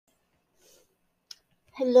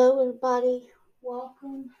Hello, everybody.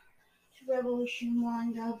 Welcome to Revolution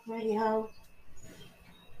One Dog Radio.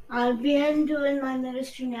 I've been doing my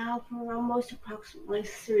ministry now for almost approximately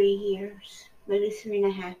 3 years, maybe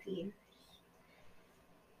 3.5 years.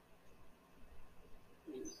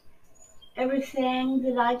 Everything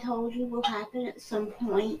that I told you will happen at some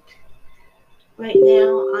point. Right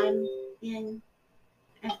now, I'm in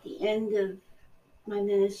at the end of my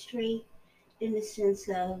ministry in the sense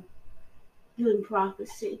of doing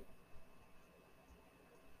prophecy.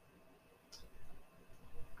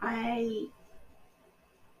 I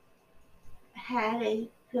had a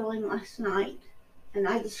feeling last night, and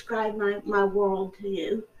I described my world to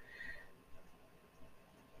you.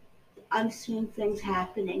 I'm seeing things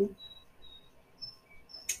happening.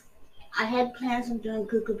 I had plans on doing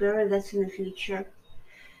Kookaburra, that's in the future.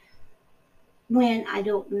 When, I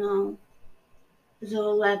don't know.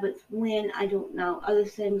 Zoe 11th, when, I don't know. Other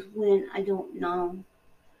things, when, I don't know.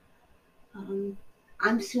 Um,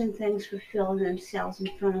 I'm seeing things fulfilling themselves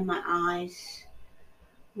in front of my eyes.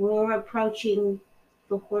 We're approaching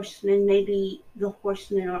the horsemen. Maybe the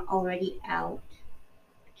horsemen are already out.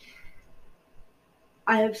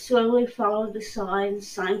 I have slowly followed the signs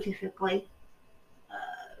scientifically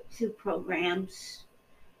through programs,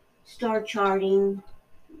 star charting,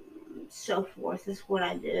 so forth is what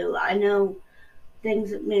I do. I know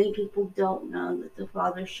things that many people don't know, that the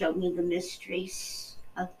Father showed me the mysteries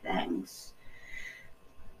of things.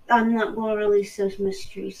 I'm not going to release those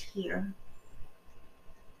mysteries here,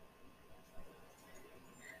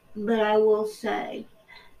 but I will say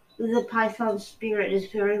the Python spirit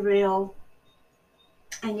is very real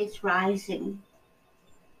and it's rising.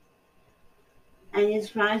 And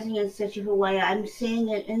it's rising in such a way, I'm seeing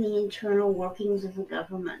it in the internal workings of the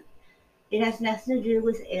government. It has nothing to do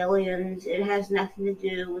with aliens. It has nothing to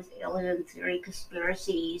do with alien theory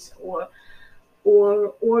conspiracies or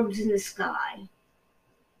orbs in the sky.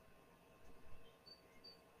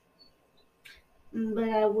 But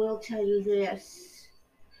I will tell you this.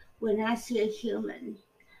 When I see a human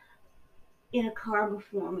in a car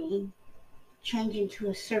before me change into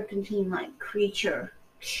a serpentine-like creature,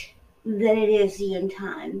 then it is the end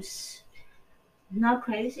times. Not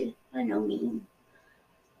crazy, by no means.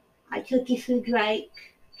 I took you through Drake.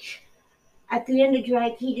 At the end of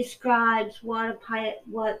Drake, he describes what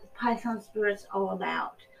the Python spirit's all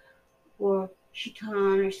about, or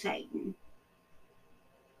Shaitan or Satan.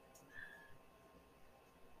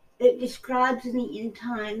 It describes in the end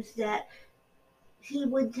times that he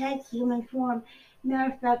would take human form.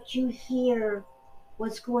 Matter of fact, you hear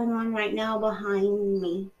what's going on right now behind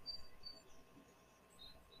me.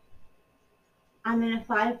 I'm in a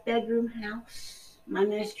 5-bedroom house. My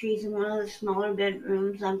ministry is in one of the smaller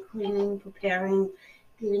bedrooms. I'm cleaning, preparing,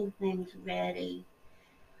 getting things ready.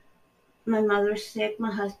 My mother's sick,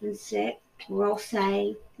 my husband's sick. We're all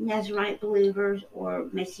saved, Nazarite believers, or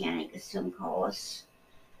Messianic as some call us.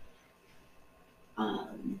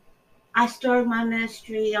 I started my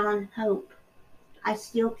ministry on hope. I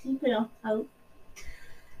still keep it on hope.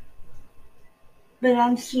 But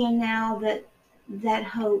I'm seeing now that that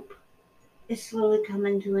hope is slowly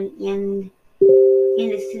coming to an end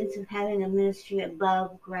in a sense of having a ministry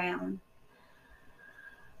above ground.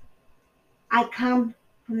 I come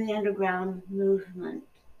from the underground movement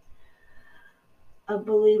of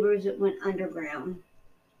believers that went underground.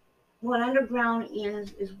 What underground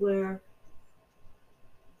is where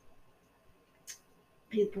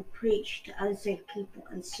people preach to unsaved people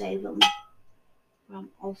and save them from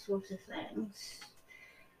all sorts of things.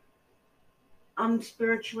 I'm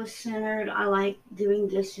spiritualist centered. I like doing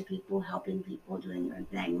this to people, helping people, doing their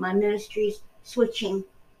thing. My ministry's switching.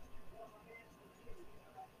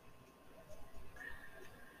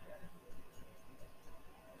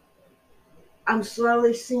 I'm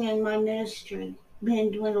slowly seeing my ministry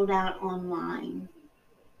being dwindled out online.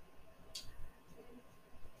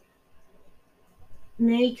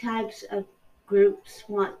 Many types of groups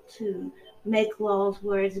want to make laws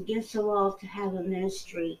where it's against the law to have a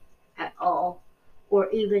ministry at all or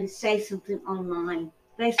even say something online.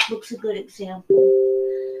 Facebook's a good example.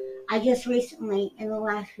 I just recently, in the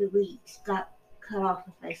last few weeks, got cut off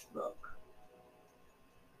of Facebook.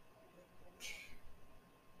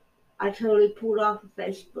 I totally pulled off of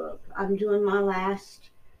Facebook. I'm doing my last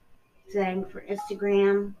thing for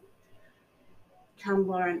Instagram,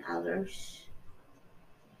 Tumblr, and others.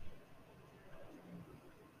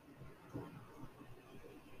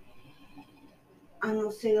 I'm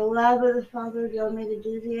going to say the love of the Father drove me to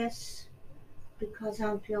do this because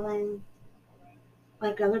I'm feeling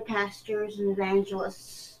like other pastors and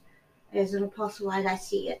evangelists, as an apostolate, I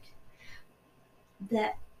see it,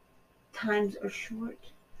 that times are short,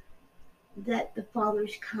 that the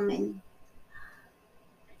Father's coming.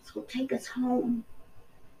 So take us home.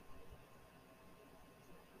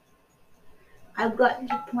 I've gotten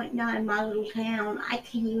to the point now in my little town, I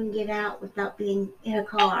can't even get out without being in a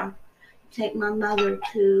car. Take my mother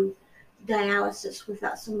to dialysis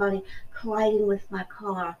without somebody colliding with my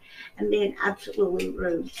car and being absolutely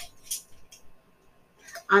rude.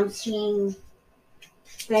 I'm seeing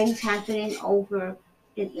things happening over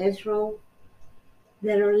in Israel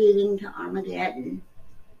that are leading to Armageddon.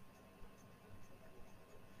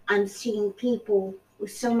 I'm seeing people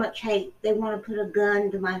with so much hate, they want to put a gun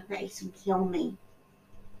to my face and kill me,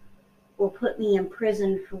 or put me in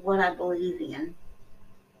prison for what I believe in.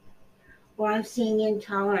 Or I'm seeing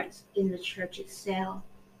intolerance in the church itself.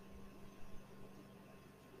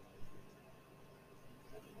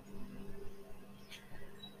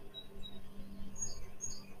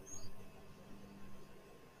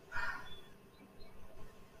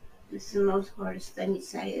 This is the most hardest thing to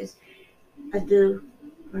say is adieu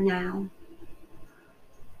for now.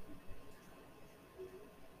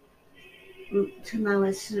 To my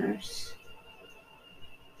listeners,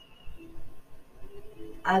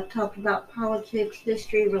 I've talked about politics,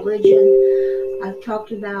 history, religion. I've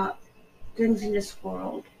talked about things in this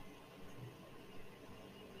world.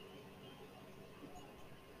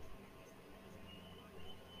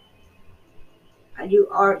 I do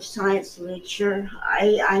art, science, literature.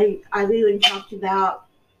 I've even talked about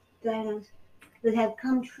things that have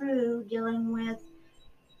come true dealing with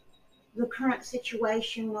the current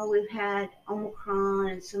situation where we've had Omicron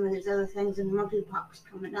and some of these other things and monkeypox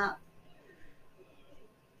coming up.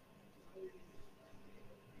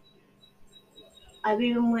 I've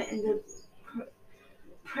even went into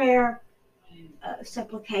prayer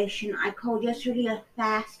supplication. I called yesterday a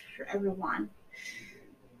fast for everyone.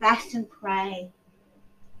 Fast and pray.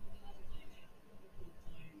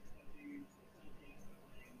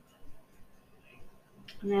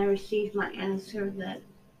 And I received my answer that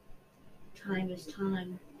time is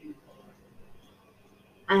time.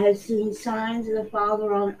 I have seen signs of the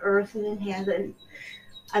Father on earth and in heaven.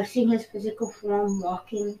 I've seen his physical form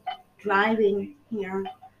walking, driving here.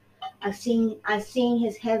 I've seen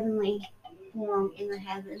his heavenly form in the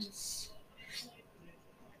heavens.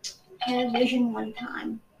 I had a vision one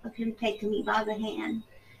time of him taking me by the hand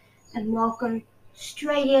and walking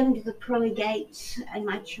straight into the pearly gates and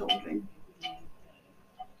my children.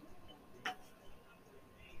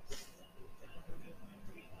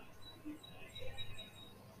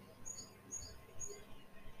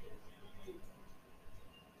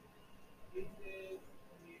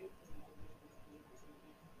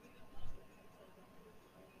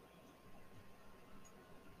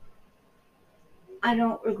 I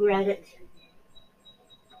don't regret it.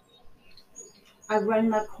 I've run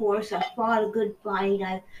my course. I fought a good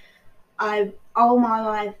fight. I've all my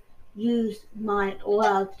life used my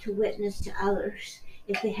love to witness to others.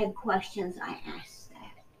 If they had questions, I asked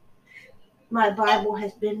that. My Bible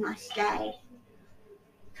has been my stay.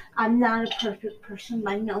 I'm not a perfect person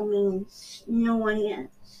by no means. No one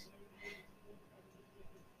is.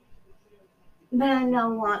 But I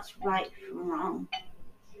know what's right from wrong.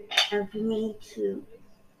 And for me to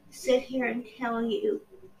sit here and tell you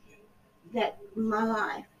that my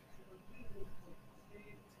life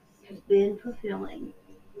has been fulfilling,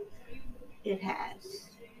 it has.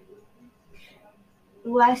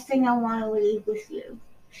 The last thing I want to leave with you,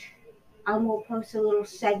 I'm going to post a little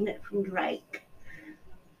segment from Drake.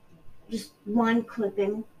 Just one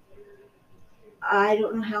clipping. I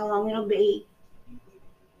don't know how long it'll be.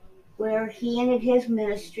 Where he ended his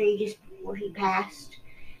ministry just before he passed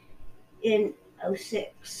in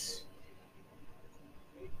 '06.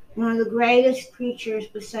 One of the greatest preachers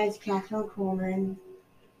besides Catherine Coleman,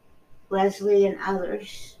 Wesley, and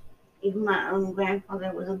others. Even my own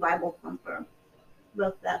grandfather was a Bible thumper.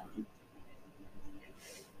 Both of them.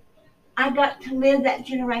 I got to live that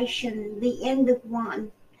generation, the end of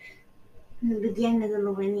one, and the beginning of the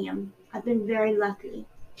millennium. I've been very lucky.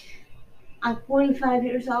 I'm 45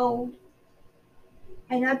 years old,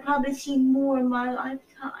 and I've probably seen more in my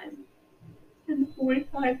lifetime than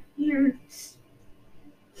 45 years.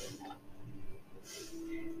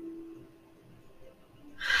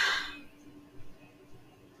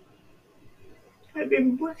 I've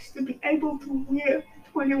been blessed to be able to live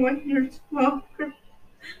 21 years longer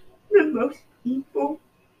than most people.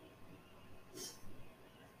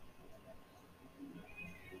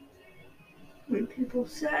 When people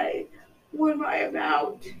say, what am I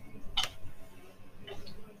about?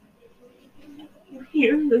 You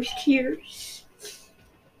hear those tears.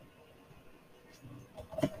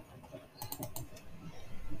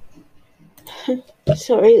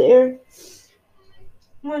 Sorry there.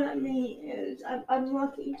 What I mean is, I'm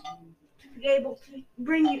lucky to be able to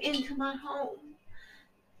bring you into my home.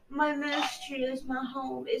 My ministry is my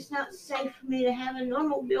home. It's not safe for me to have a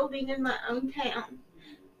normal building in my own town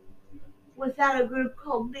without a group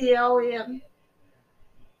called BLM,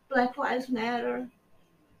 Black Lives Matter,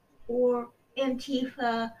 or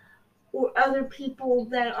Antifa, or other people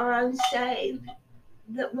that are unsaved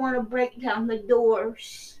that want to break down the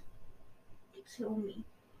doors to kill me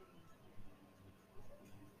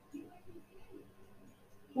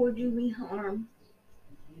or do me harm.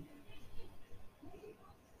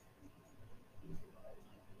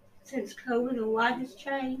 Since COVID, a lot has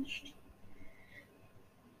changed.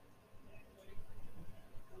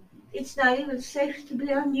 It's not even safe to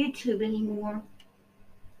be on YouTube anymore,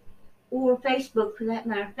 or Facebook for that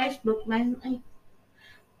matter. Facebook mainly,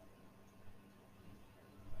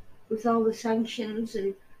 with all the sanctions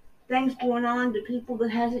and things going on to people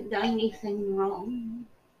that hasn't done anything wrong.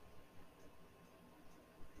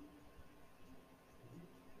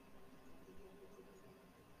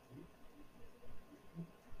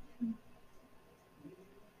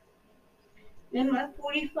 In my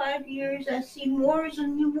 45 years, I've seen wars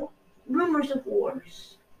and rumors of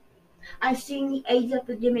wars. I've seen the AIDS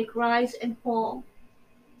epidemic rise and fall,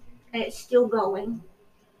 and it's still going.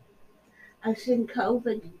 I've seen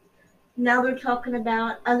COVID. Now they're talking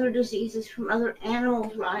about other diseases from other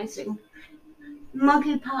animals rising.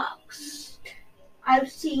 Monkeypox. I've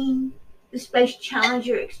seen the Space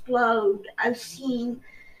Challenger explode. I've seen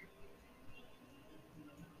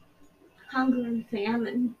hunger and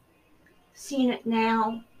famine. Seen it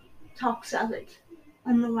now. Talks of it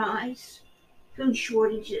on the rise. Food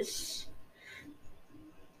shortages.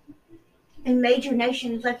 In major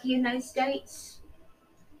nations like the United States.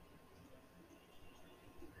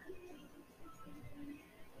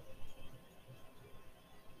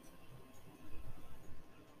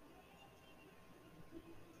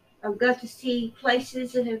 I've got to see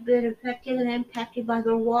places that have been affected and impacted by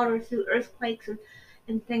their water through earthquakes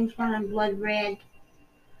and things running blood red.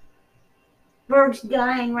 Birds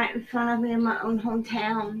dying right in front of me in my own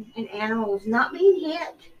hometown, and animals not being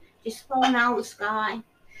hit, just falling out of the sky.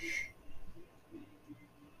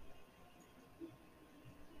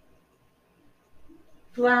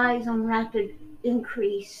 Flies on rapid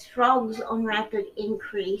increase, frogs on rapid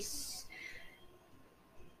increase.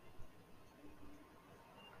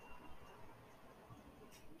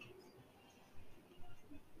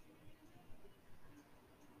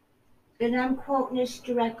 And I'm quoting this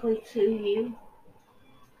directly to you.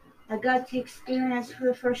 I got to experience for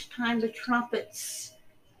the first time the trumpets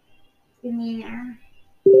in the air.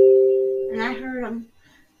 And I heard them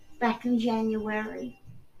back in January.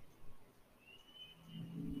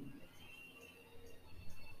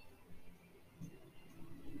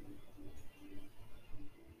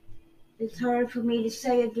 It's hard for me to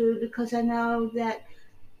say adieu because I know that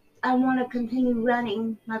I want to continue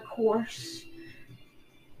running my course.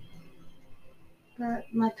 But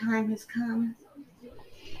my time has come.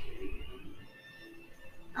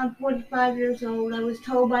 I'm 45 years old. I was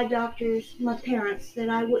told by doctors, my parents, that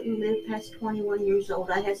I wouldn't live past 21 years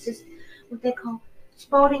old. I had what they call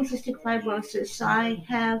Spalding cystic fibrosis. I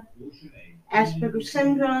have Asperger's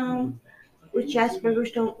syndrome, which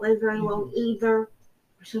Asperger's don't live very long either,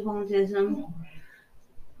 savant-ism.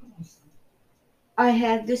 I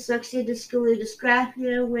have dyslexia, dyscalculia,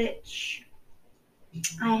 dysgraphia, which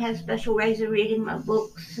I have special ways of reading my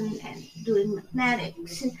books and doing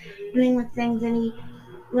mathematics and doing the things any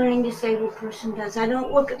learning disabled person does. I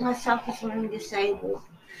don't look at myself as learning disabled.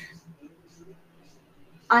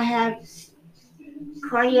 I have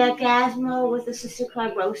cardiac asthma with a cystic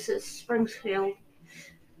fibrosis, Springfield.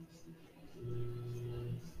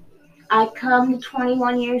 I come to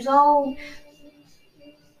 21 years old,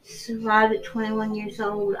 survived at 21 years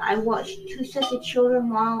old. I watched 2 sets of children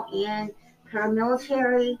while in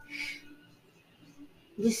paramilitary,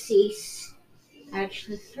 deceased,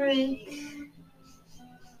 actually 3.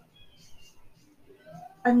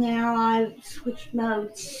 And now I've switched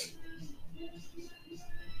modes.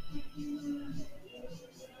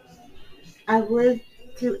 I've lived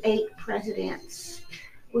through 8 presidents,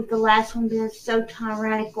 with the last one being so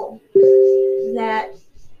tyrannical that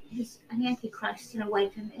he's an antichrist in a way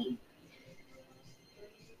to me.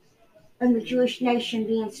 And the Jewish nation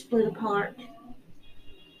being split apart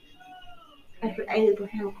after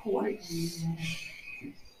Abraham Accords.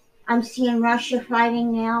 I'm seeing Russia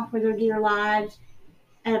fighting now for their dear lives,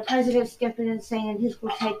 and a president stepping in and saying he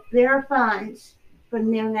will take their funds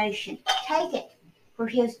from their nation. Take it for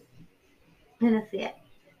his benefit.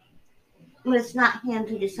 But it's not him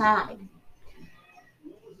to decide.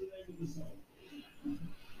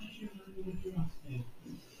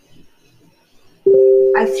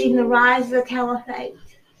 I've seen the rise of the caliphate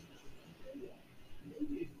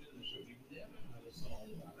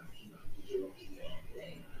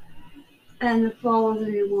and the fall of the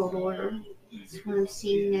New World Order. That's what I'm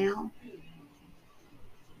seeing now.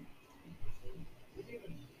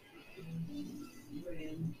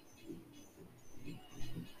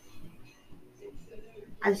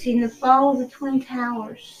 I've seen the fall of the Twin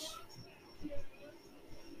Towers.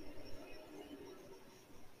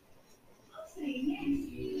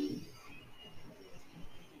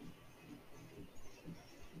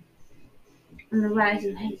 And the rise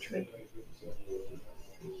of hatred.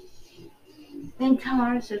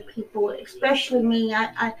 Intolerance of people, especially me.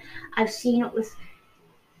 I've seen it with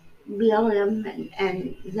BLM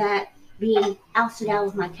and that being ousted out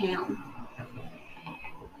of my town.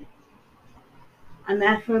 I'm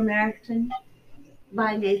Afro-American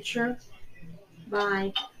by nature,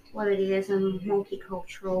 by what it is. I'm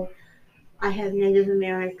multicultural. I have Native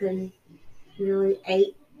American, nearly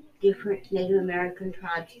 8 different Native American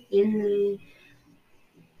tribes in me.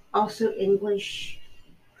 Also English,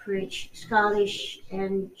 French, Scottish,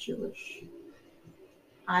 and Jewish.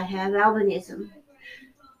 I have albinism.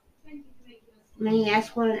 Many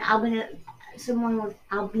ask what someone with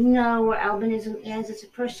albino or albinism is. It's a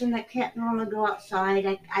person that can't normally go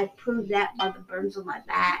outside. I proved that by the burns on my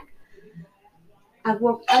back. I've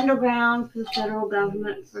worked underground for the federal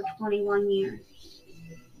government for 21 years,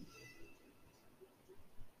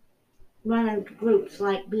 running groups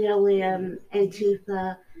like BLM,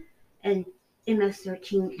 Antifa, and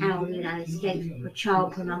MS-13 out of the United States for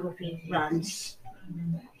child pornography runs.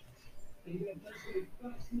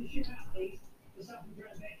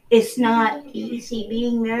 It's not easy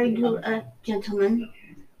being married to a gentleman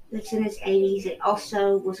that's in his 80s that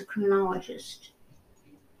also was a criminologist.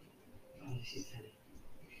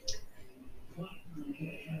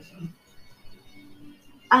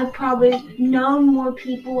 I've probably known more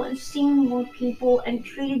people and seen more people and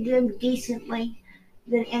treated them decently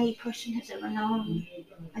than any person has ever known.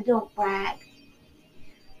 I don't brag.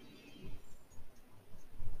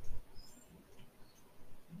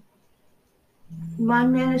 My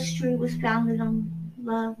ministry was founded on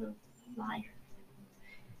love of life.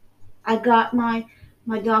 I got my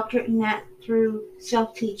doctorate in that through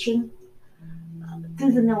self-teaching,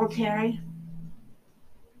 through the military.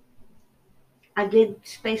 I did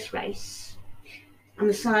space race. I'm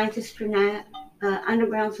a scientist for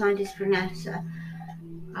underground scientist for NASA.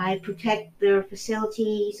 I protect their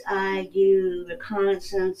facilities. I do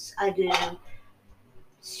reconnaissance. I do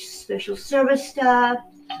special service stuff.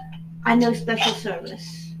 I know special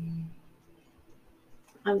service.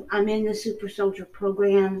 I'm in the super soldier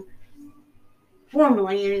program.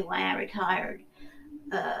 Formally, anyway, I retired.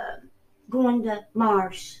 Going to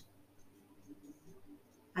Mars.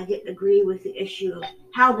 I didn't agree with the issue of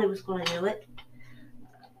how they was going to do it.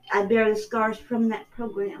 I bear the scars from that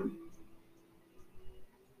program.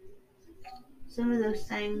 Some of those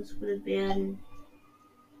things would have been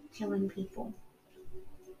killing people.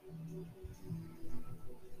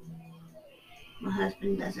 My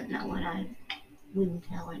husband doesn't know what I wouldn't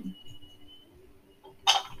tell him.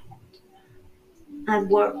 I've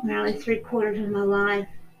worked nearly 3/4 of my life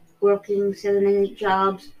working 7 and 8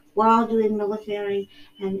 jobs while doing military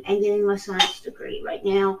and getting my science degree. Right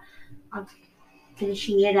now, I'm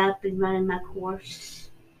finishing it up and running my course.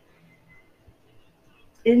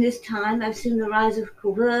 In this time, I've seen the rise of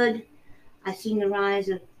COVID. I've seen the rise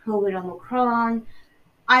of COVID Omicron.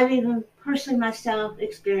 I've even personally myself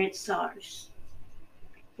experienced SARS,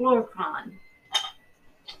 Floricron,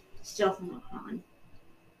 stealth Omicron.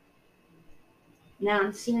 Now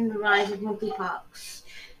I'm seeing the rise of monkeypox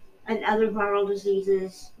and other viral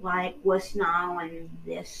diseases like West Nile and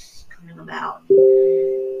this coming about.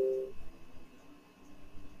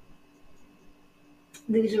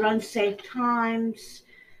 These are unsafe times.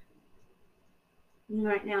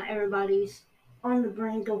 Right now, everybody's on the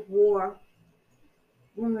brink of war,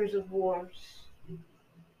 rumors of wars.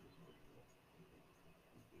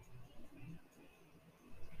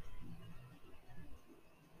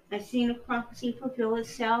 I've seen a prophecy fulfill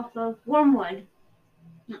itself of wormwood.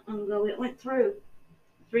 Not long ago, it went through.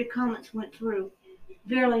 3 comets went through.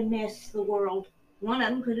 Barely missed the world. One of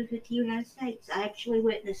them could have hit the United States. I actually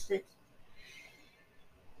witnessed it.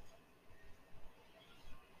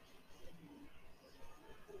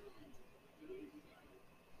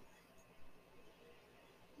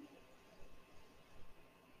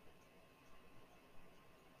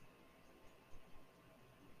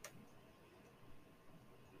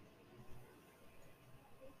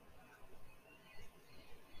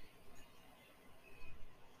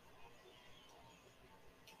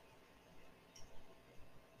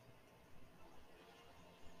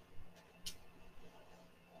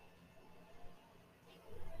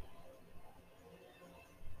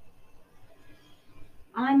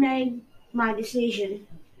 I made my decision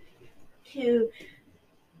to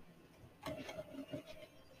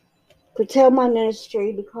curtail my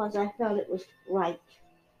ministry because I felt it was right.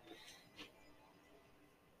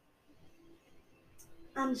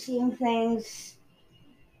 I'm seeing things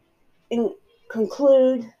and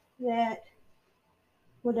conclude that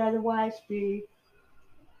would otherwise be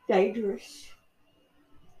dangerous.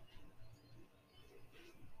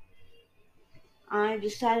 I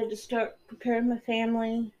decided to start preparing my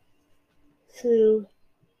family through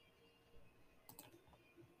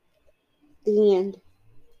the end.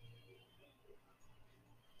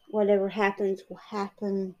 Whatever happens will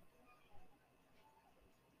happen.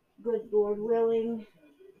 Good Lord willing,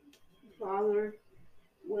 Father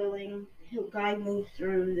willing, He'll guide me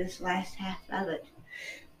through this last half of it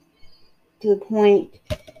to the point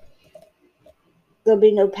there'll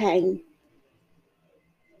be no pain.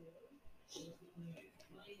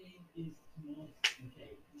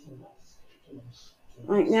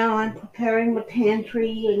 Right now I'm preparing the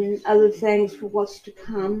pantry and other things for what's to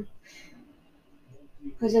come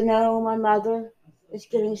because I know my mother is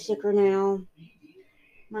getting sicker now.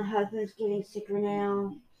 My husband's getting sicker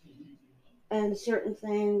now, and certain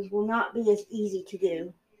things will not be as easy to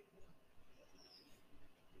do.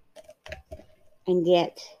 And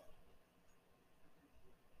yet,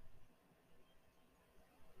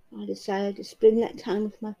 I decided to spend that time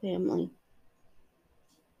with my family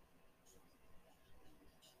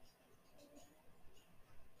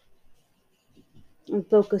and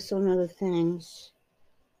focus on other things.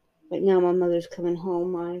 But now my mother's coming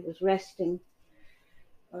home. I was resting.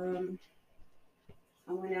 I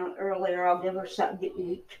went out earlier. I'll give her something to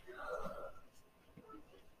eat.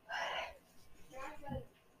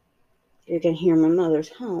 You can hear my mother's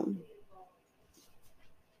home.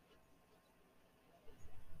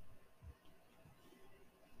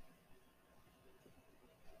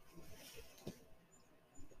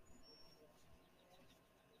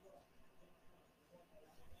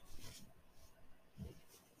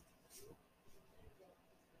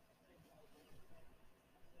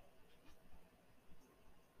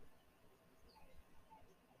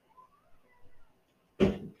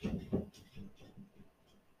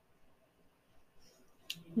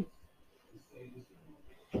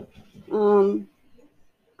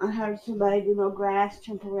 I hired somebody to do my grass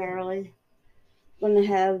temporarily. Gonna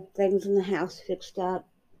have things in the house fixed up.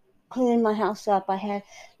 Cleaning my house up. I had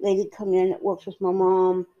a lady come in that works with my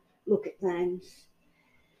mom, look at things.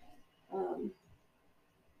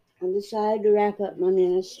 I decided to wrap up my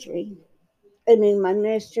ministry. My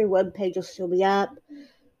ministry webpage will still be up.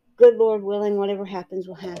 Good Lord willing, whatever happens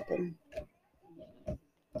will happen.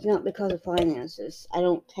 It's not because of finances. I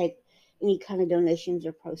don't take any kind of donations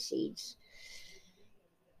or proceeds.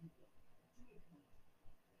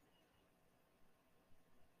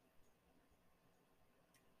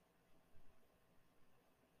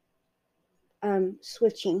 I'm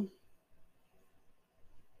switching.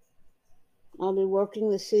 I'll be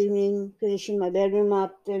working this evening, finishing my bedroom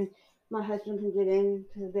up, then my husband can get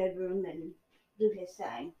into the bedroom and do his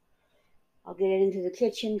thing. I'll get into the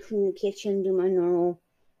kitchen, clean the kitchen, do my normal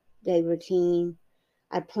day routine.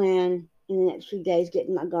 I plan in the next few days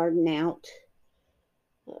getting my garden out.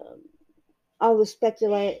 Um, all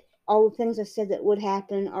the things I said that would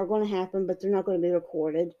happen are going to happen, but they're not going to be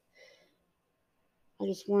recorded. I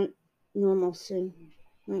just want normalcy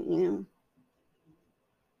right now.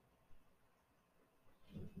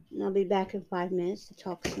 And I'll be back in 5 minutes to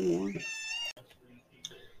talk some more.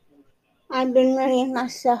 I've been running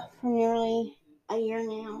myself for nearly a year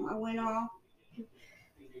now. I went off to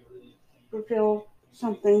fulfill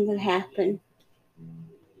something that happened.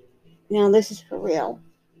 Now this is for real.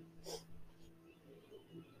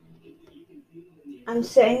 I'm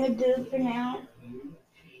saying adieu for now.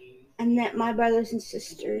 And that my brothers and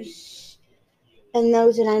sisters and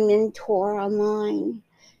those that I mentor online,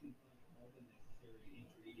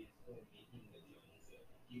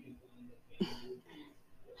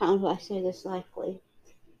 how do I say this likely?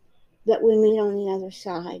 That we meet on the other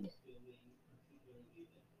side.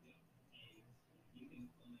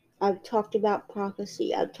 I've talked about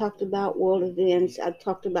prophecy. I've talked about world events. I've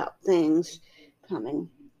talked about things coming.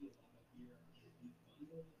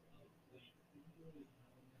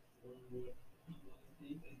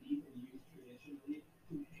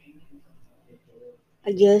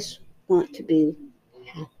 I just want to be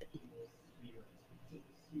happy.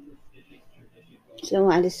 So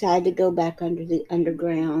I decided to go back under the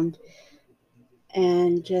underground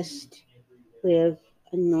and just live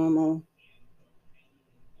a normal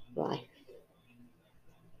life.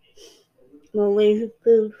 We'll leave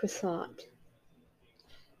food for thought.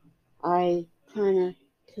 I kind of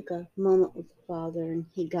took a moment with Father, and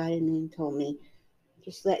he guided me and told me,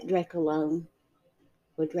 just let Drake alone,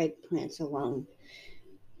 or Drake Prince alone.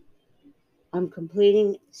 I'm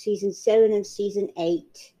completing season 7 and season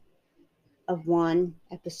 8 of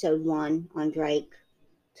episode 1 on Drake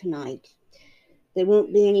tonight. There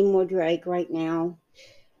won't be any more Drake right now.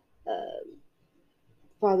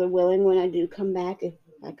 Father willing, when I do come back, if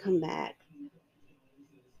I come back,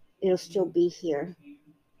 it'll still be here.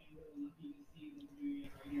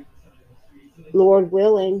 Lord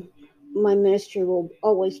willing, my ministry will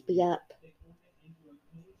always be up.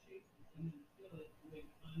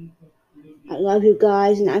 I love you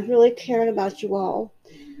guys, and I've really cared about you all.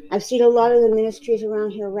 I've seen a lot of the ministries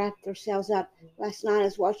around here wrap themselves up. Last night I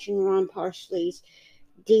was watching Ron Parsley's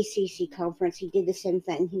DCC conference. He did the same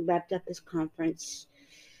thing. He wrapped up his conference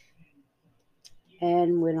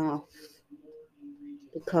and went off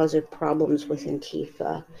because of problems with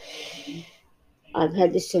Antifa. I've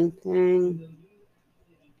had the same thing.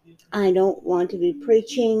 I don't want to be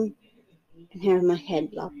preaching and have my head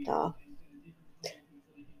lopped off.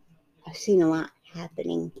 I've seen a lot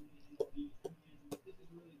happening.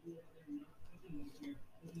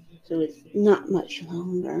 So it's not much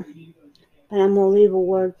longer. But I'm going to leave a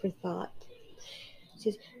word for thought. It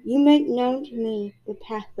says, you make known to me the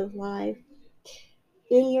path of life.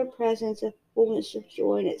 In your presence a fullness of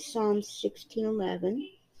joy. And it's Psalm 16:11.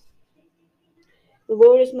 The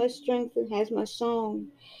Lord is my strength and has my song,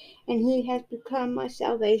 and he has become my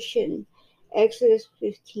salvation. Exodus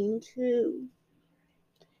 15:2.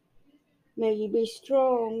 May you be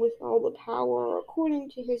strong with all the power according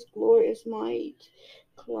to his glorious might.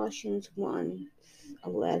 Colossians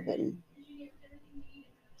 1:11.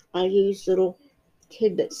 I use little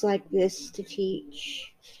tidbits like this to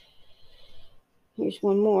teach. Here's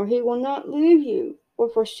one more. He will not leave you or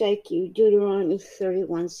forsake you. Deuteronomy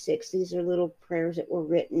 31:6. These are little prayers that were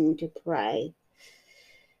written to pray.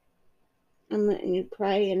 I'm letting you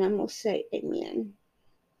pray, and I'm going to say amen.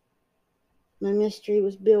 My ministry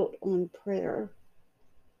was built on prayer.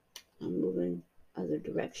 I'm moving other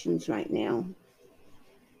directions right now.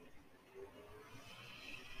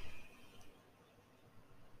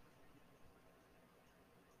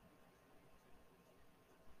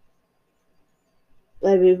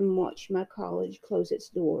 I've even watched my college close its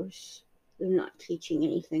doors. They're not teaching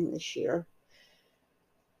anything this year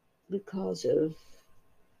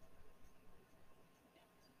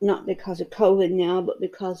not because of COVID now, but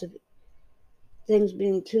because of things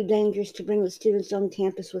being too dangerous to bring the students on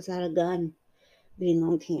campus without a gun being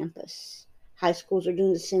on campus. High schools are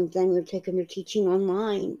doing the same thing. They're taking their teaching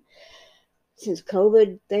online. Since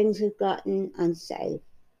COVID, things have gotten unsafe.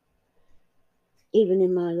 Even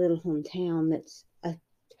in my little hometown, that's a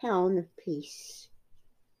town of peace.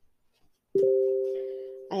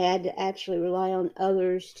 I had to actually rely on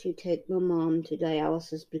others to take my mom to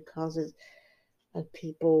dialysis because of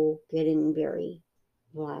people getting very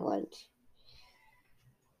violent.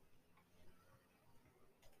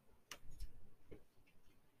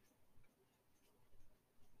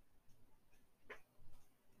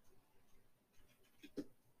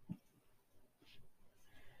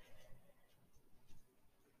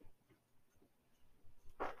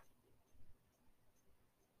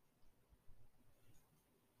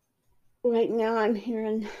 Right now I'm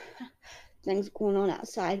hearing things going on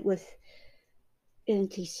outside with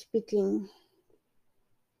anti-speaking.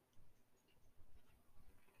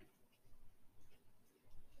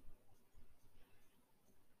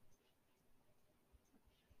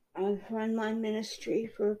 I've run my ministry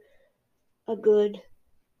for a good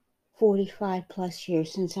 45 plus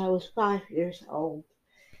years. Since I was 5 years old,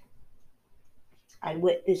 I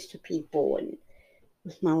witnessed to people and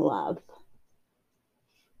with my love.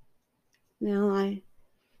 Now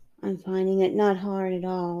I'm finding it not hard at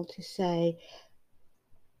all to say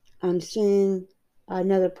I'm seeing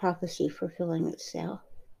another prophecy fulfilling itself.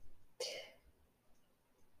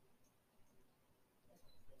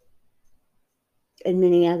 And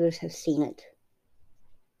many others have seen it.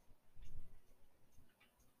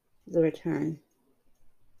 The return.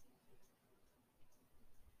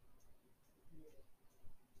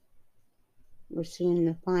 We're seeing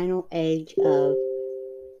the final age of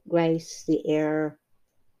grace, the air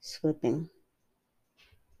slipping.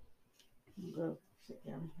 I'll go sit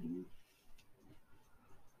down here.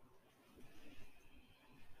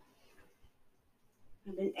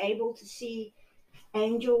 I've been able to see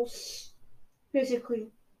angels physically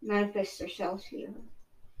manifest themselves here.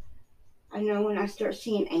 I know when I start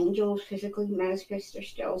seeing angels physically manifest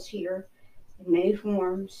themselves here in many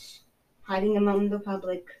forms, hiding among the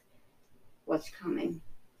public, what's coming.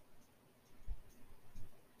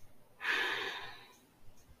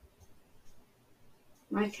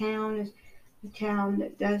 My town is a town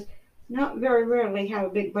that does not very rarely have a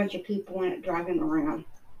big bunch of people in it driving around.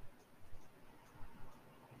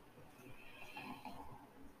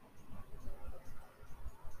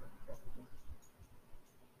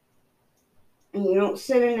 And you don't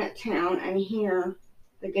sit in that town and hear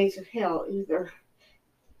the gates of hell either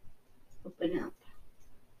open up.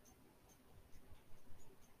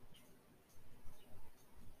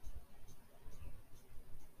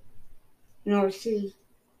 Nor see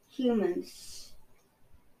humans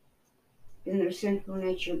in their sinful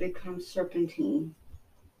nature become serpentine.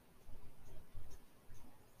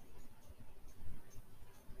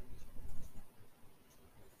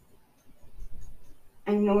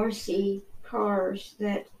 And nor see cars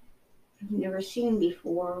that I've never seen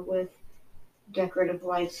before with decorative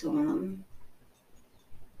lights on them.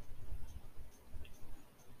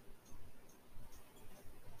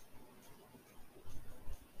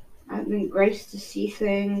 I've been graced to see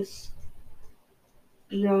things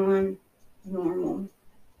beyond normal.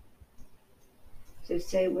 They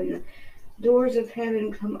say when the doors of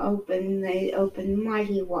heaven come open, they open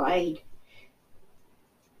mighty wide.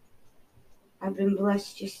 I've been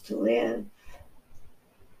blessed just to live.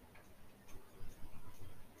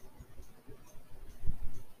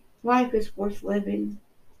 Life is worth living.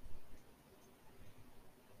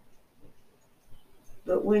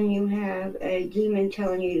 But when you have a demon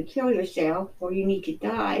telling you to kill yourself or you need to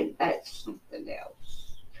die, that's something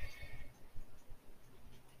else.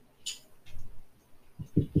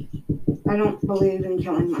 I don't believe in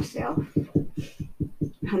killing myself.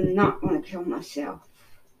 I'm not going to kill myself.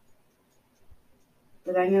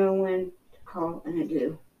 But I know when to call and I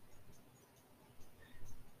do.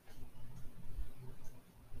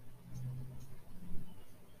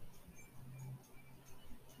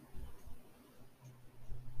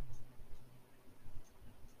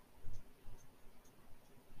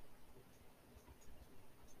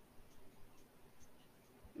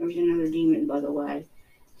 There's another demon, by the way.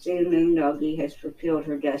 Sailor Moon Doggy has fulfilled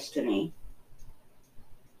her destiny.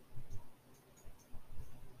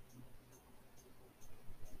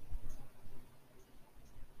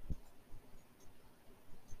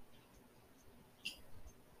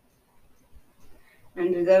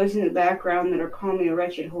 And to those in the background that are calling me a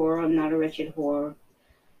wretched whore, I'm not a wretched whore.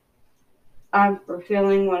 I'm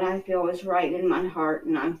fulfilling what I feel is right in my heart,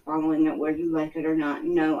 and I'm following it whether you like it or not.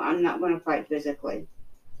 No, I'm not going to fight physically.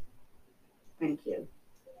 Thank you.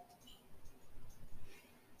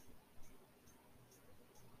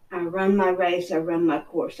 I run my race, I run my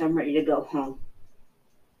course, I'm ready to go home.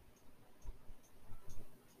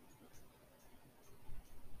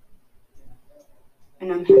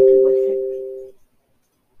 And I'm happy with it.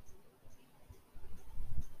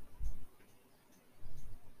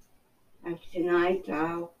 After tonight,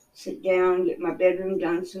 I'll sit down, get my bedroom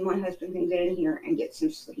done so my husband can get in here and get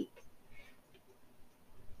some sleep.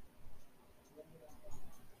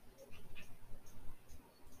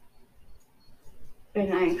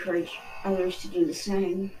 And I encourage others to do the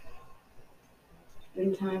same.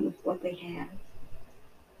 Spend time with what they have.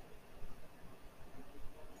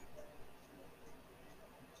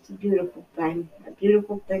 It's a beautiful thing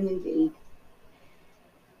indeed.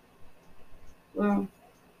 Well,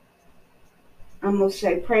 I'm going to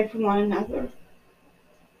say pray for one another.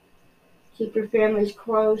 Keep your families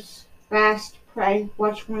close. Fast, pray,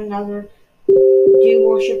 watch one another. Do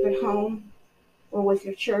worship at home or with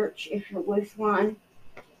your church if you're with one.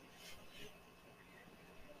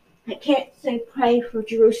 I can't say pray for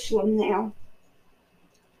Jerusalem now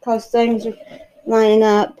because things are lining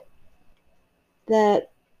up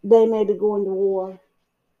that they may be going to war.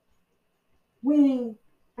 We,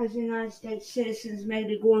 as United States citizens, may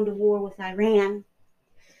be going to war with Iran.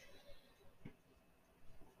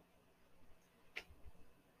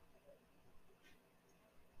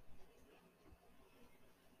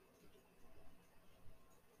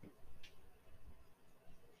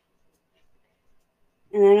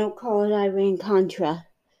 And I don't call it Iran-Contra.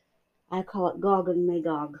 I call it Gog and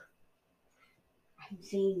Magog. I'm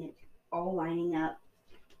seeing it all lining up.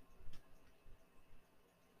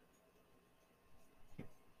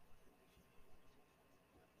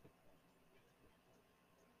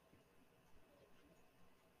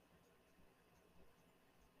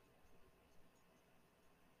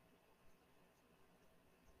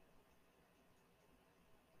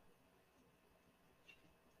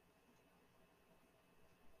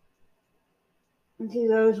 And to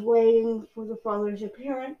those waiting for the Father's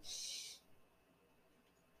appearance,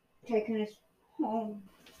 taking us home,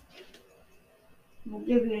 I'll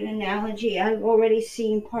give you an analogy. I've already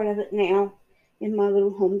seen part of it now in my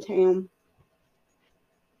little hometown.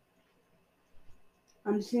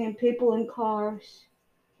 I'm seeing people in cars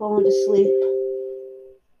falling to sleep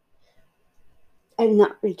and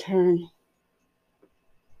not return.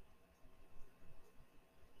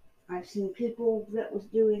 I've seen people that was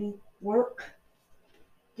doing work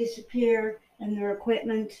disappear and their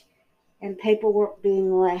equipment and paperwork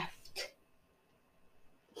being left.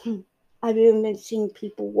 I've even been seeing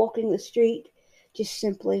people walking the street just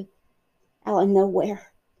simply out of nowhere.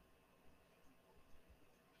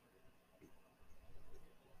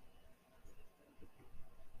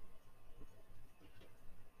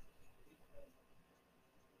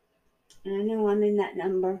 And I know I'm in that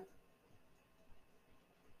number.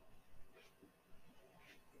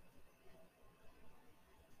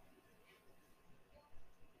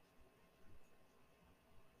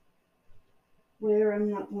 Where I'm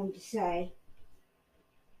not going to say.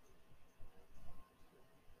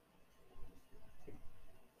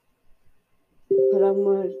 But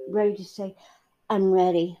I'm ready to say, I'm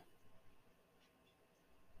ready.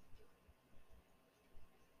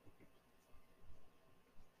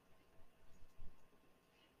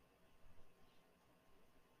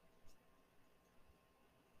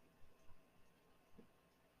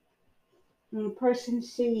 When a person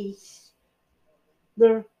sees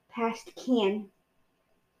their past kin,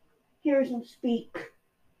 hears them speak,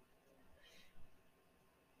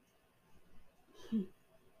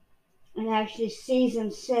 and actually sees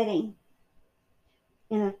them sitting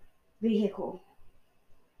in a vehicle,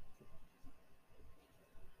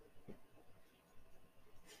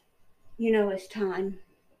 you know it's time.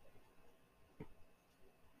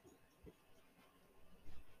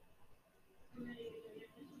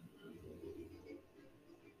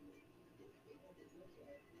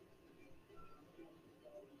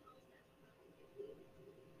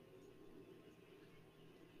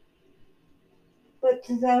 But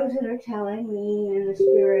to those that are telling me in the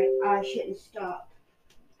spirit I shouldn't stop,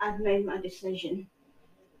 I've made my decision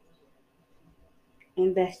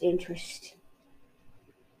in best interest.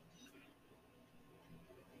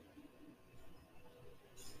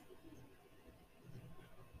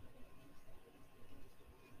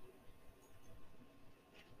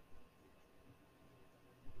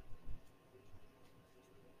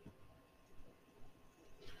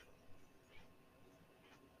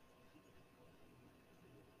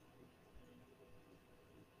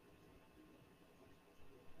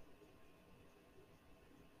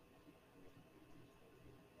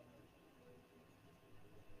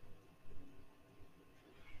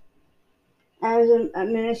 As a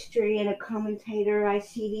ministry and a commentator, I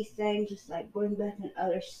see these things just like Gordon Beck and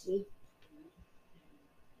others see.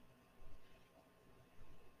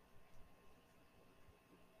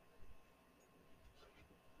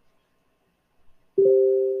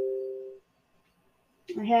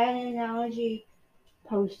 I had an analogy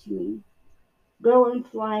posed to me. Go and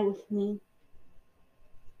fly with me.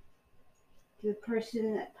 To the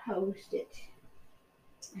person that posed it,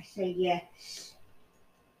 I say yes.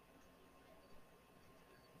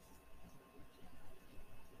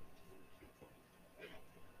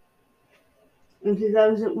 And to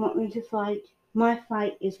those that want me to fight, my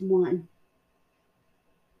fight is won.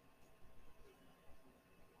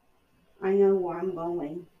 I know where I'm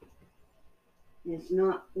going. It's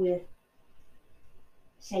not with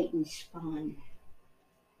Satan's spawn,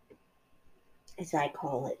 as I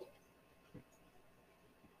call it.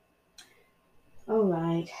 All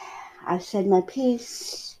right, I've said my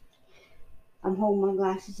piece. I'm holding my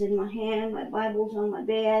glasses in my hand, my Bible's on my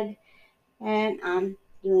bed, and I'm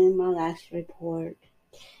doing my last report.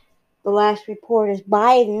 The last report is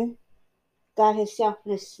Biden got himself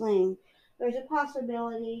in a sling. There's a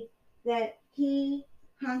possibility that he,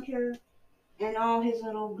 Hunter, and all his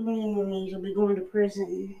little green will be going to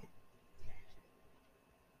prison.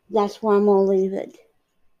 That's where I'm going to leave it.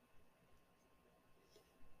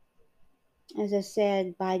 As I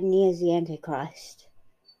said, Biden is the Antichrist.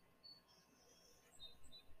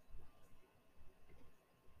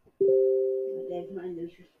 That's my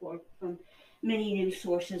news report from many news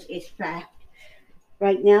sources. It's fact.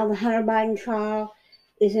 Right now, the Hunter Biden trial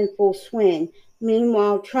is in full swing.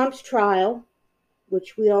 Meanwhile, Trump's trial,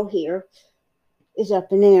 which we all hear, is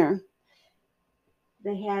up in air.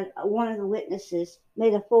 They had one of the witnesses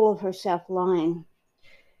made a fool of herself lying.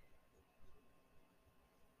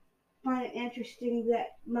 I find it interesting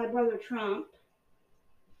that my brother Trump,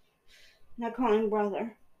 and I call him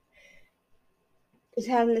brother, is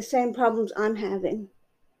having the same problems I'm having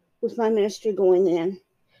with my ministry going in.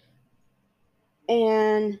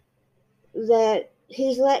 And that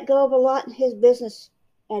he's let go of a lot in his business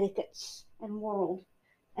etiquettes and world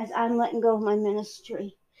as I'm letting go of my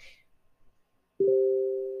ministry.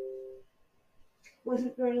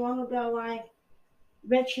 Wasn't very long ago I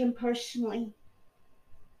read him personally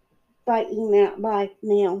by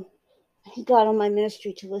mail. He got on my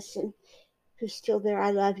ministry to listen. If you're still there,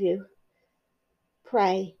 I love you.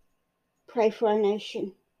 Pray. Pray for our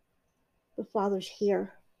nation. The Father's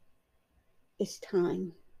here. It's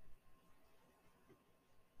time.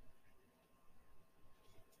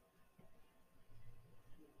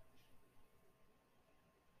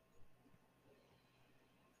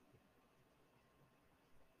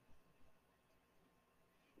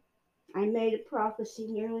 I made a prophecy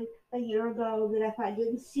nearly a year ago that if I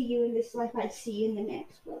didn't see you in this life, I'd see you in the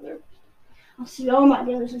next, brother. I'll see all my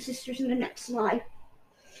brothers and sisters in the next life.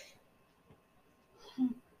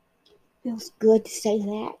 Feels good to say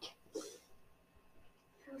that.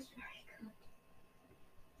 Feels very good.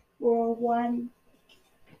 We're all one.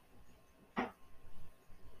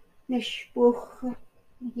 Mishpucha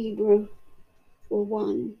in Hebrew. We're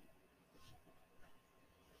one.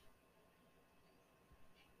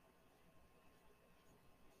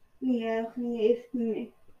 Yeah, we're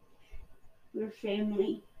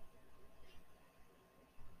family.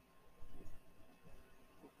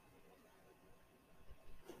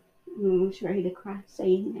 I'm almost ready to cry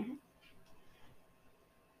saying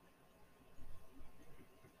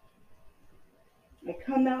that. I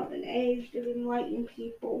come out an age of enlightening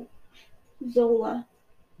people. Zola,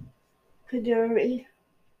 Kaduri,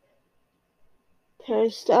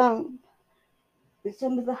 Paris Stone, and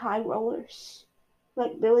some of the high rollers,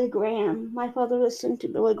 like Billy Graham. My father listened to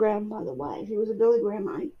Billy Graham, by the way. He was a Billy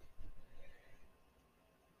Grahamite.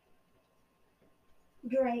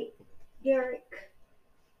 Drake, Derek,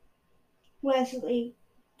 Wesley,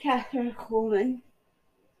 Catherine Coleman.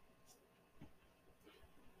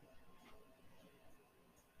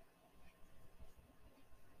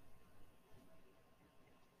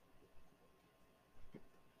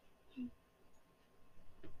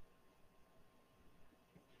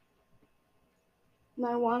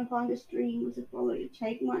 My one fondest dream was for Father to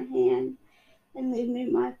take my hand and lead me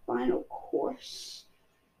my final course.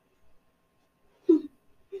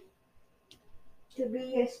 To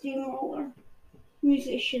be a steamroller,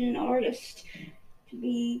 musician and artist, to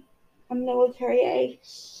be a military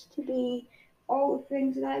ace, to be all the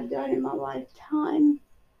things that I've done in my lifetime.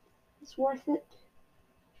 It's worth it.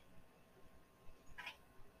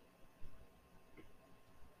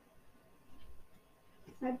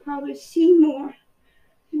 I've probably seen more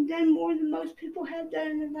and done more than most people have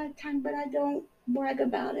done in their lifetime, but I don't brag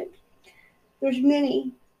about it. There's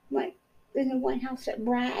many, like in the White House, that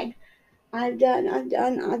brag. I've done.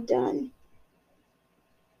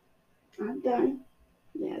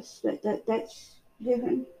 Yes, that's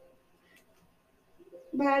given.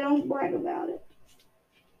 But I don't brag about it.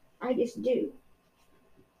 I just do.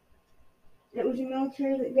 It was the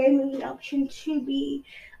military that gave me the option to be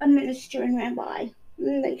a minister and rabbi.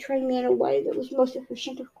 And they trained me in a way that was most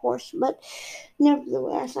efficient, of course, but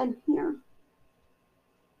nevertheless, I'm here.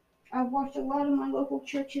 I've watched a lot of my local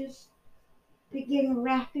churches begin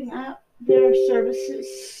wrapping up their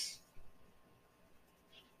services.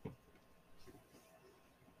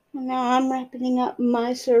 And now I'm wrapping up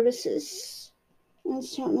my services and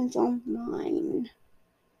sermons online.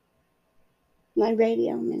 My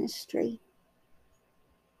radio ministry.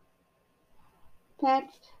 In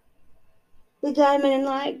fact, the Diamond and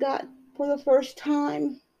Light got, for the first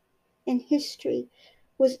time in history,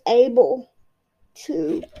 was able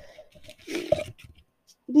to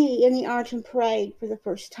be in the Argent Parade for the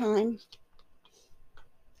first time.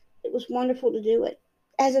 It was wonderful to do it.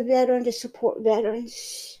 As a veteran, to support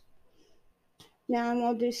veterans. Now I'm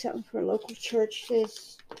going to do something for a local church.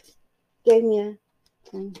 This gave me a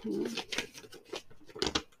thing here.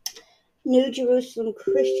 New Jerusalem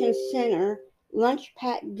Christian Center lunch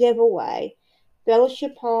pack giveaway.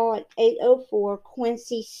 Fellowship Hall at 804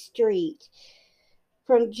 Quincy Street.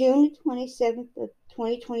 From June 27th of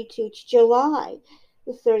 2022 to July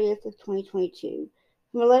the 30th of 2022.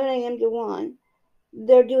 From 11 a.m. to 1.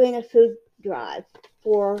 They're doing a food drive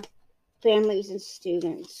for families and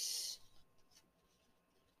students.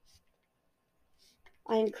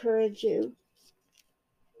 I encourage you,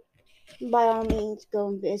 by all means, go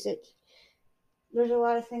and visit. There's a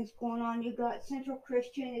lot of things going on. You got Central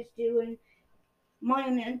Christian is doing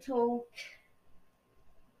Monumental.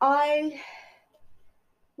 I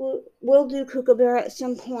will do Kookaburra at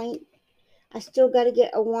some point. I still got to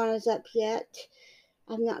get Awana's up yet.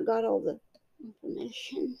 I've not got all the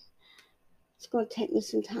information. It's going to take me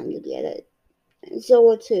some time to get it. And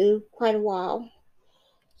Zola too, quite a while.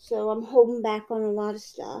 So I'm holding back on a lot of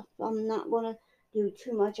stuff. I'm not going to do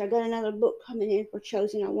too much. I got another book coming in for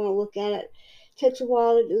Chosen. I want to look at it. It takes a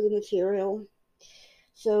while to do the material.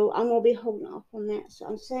 So I'm going to be holding off on that. So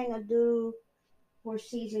I'm saying adieu for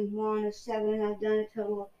season 1 of 7. I've done a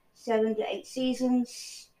total of 7 to 8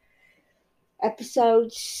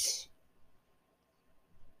 episodes.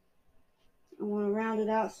 I want to round it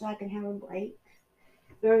out so I can have a break.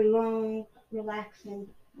 Very long,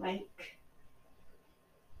 relaxing break.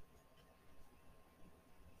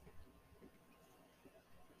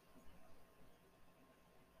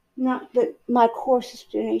 Not that my course is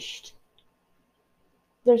finished.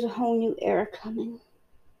 There's a whole new era coming.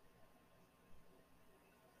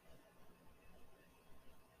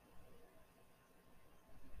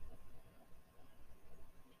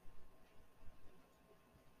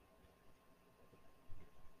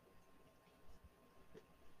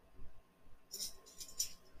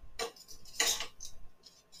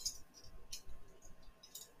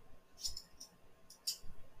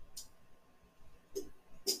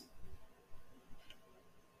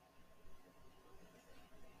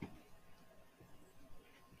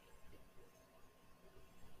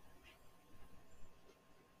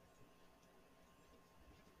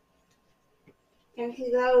 And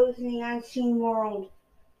to those in the unseen world,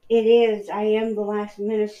 I am the last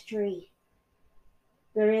ministry.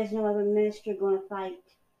 There is no other ministry going to fight.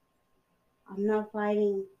 I'm not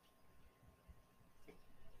fighting.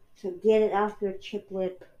 So get it off your chip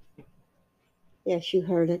lip. Yes, you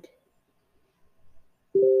heard it.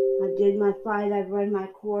 I did my fight. I've run my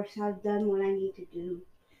course. I've done what I need to do.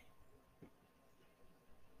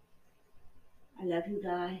 I love you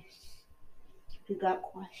guys. If you got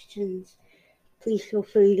questions, please feel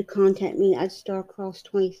free to contact me at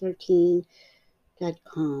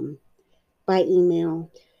starcross2013.com by email,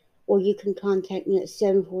 or you can contact me at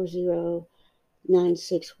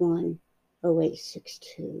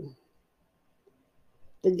 740-961-0862.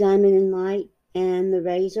 The Diamond and Light and the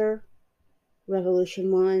Razor,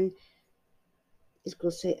 Revolution 1, is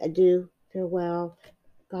going to say adieu, farewell.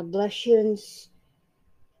 God bless you, and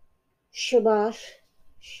Shabbat,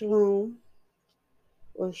 Shalom,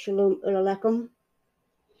 or Shalom Aleichem,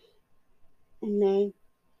 and may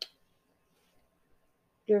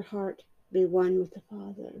your heart be one with the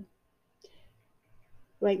Father.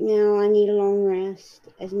 Right now, I need a long rest,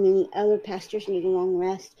 as many other pastors need a long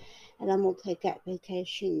rest, and I'm going to take that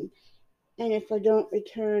vacation. And if I don't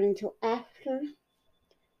return until after,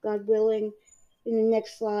 God willing, in the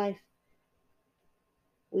next life,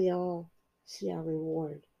 we all see our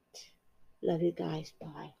reward. Love you guys.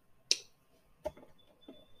 Bye.